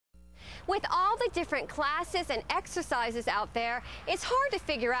With all the different classes and exercises out there, it's hard to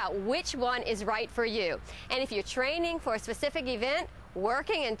figure out which one is right for you. And if you're training for a specific event,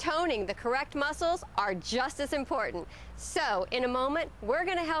 working and toning the correct muscles are just as important. So, in a moment, we're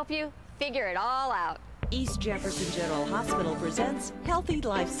going to help you figure it all out. East Jefferson General Hospital presents Healthy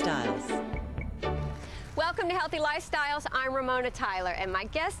Lifestyles. Welcome to Healthy Lifestyles. I'm Ramona Tyler, and my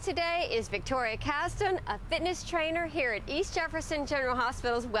guest today is Victoria Caston, a fitness trainer here at East Jefferson General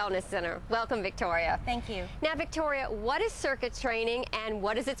Hospital's Wellness Center. Welcome, Victoria. Thank you. Now, Victoria, what is circuit training and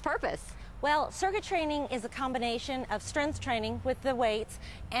what is its purpose? Well, circuit training is a combination of strength training with the weights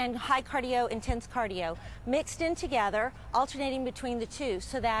and high cardio, intense cardio, mixed in together, alternating between the two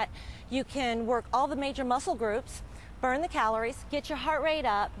so that you can work all the major muscle groups, burn the calories, get your heart rate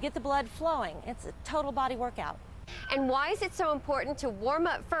up, get the blood flowing. It's a total body workout. And why is it so important to warm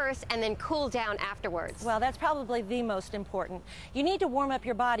up first and then cool down afterwards? Well, that's probably the most important. You need to warm up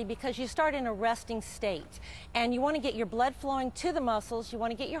your body because you start in a resting state and you want to get your blood flowing to the muscles, you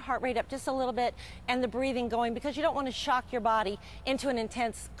want to get your heart rate up just a little bit and the breathing going because you don't want to shock your body into an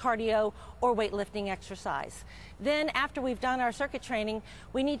intense cardio or weightlifting exercise. Then after we've done our circuit training,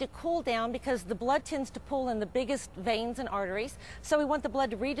 we need to cool down because the blood tends to pool in the biggest veins and arteries. So we want the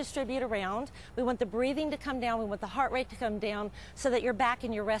blood to redistribute around. We want the breathing to come down. We want the heart rate to come down so that you're back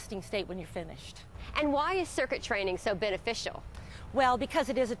in your resting state when you're finished. And why is circuit training so beneficial? Well, because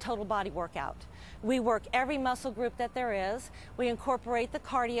it is a total body workout. We work every muscle group that there is. We incorporate the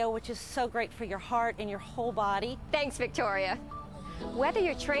cardio, which is so great for your heart and your whole body. Thanks, Victoria. Whether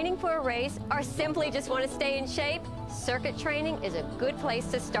you're training for a race or simply just want to stay in shape, circuit training is a good place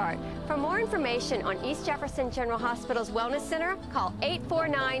to start. For more information on East Jefferson General Hospital's Wellness Center, call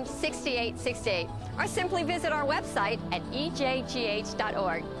 849-6868 or simply visit our website at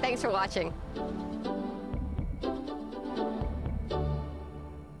ejgh.org. Thanks for watching.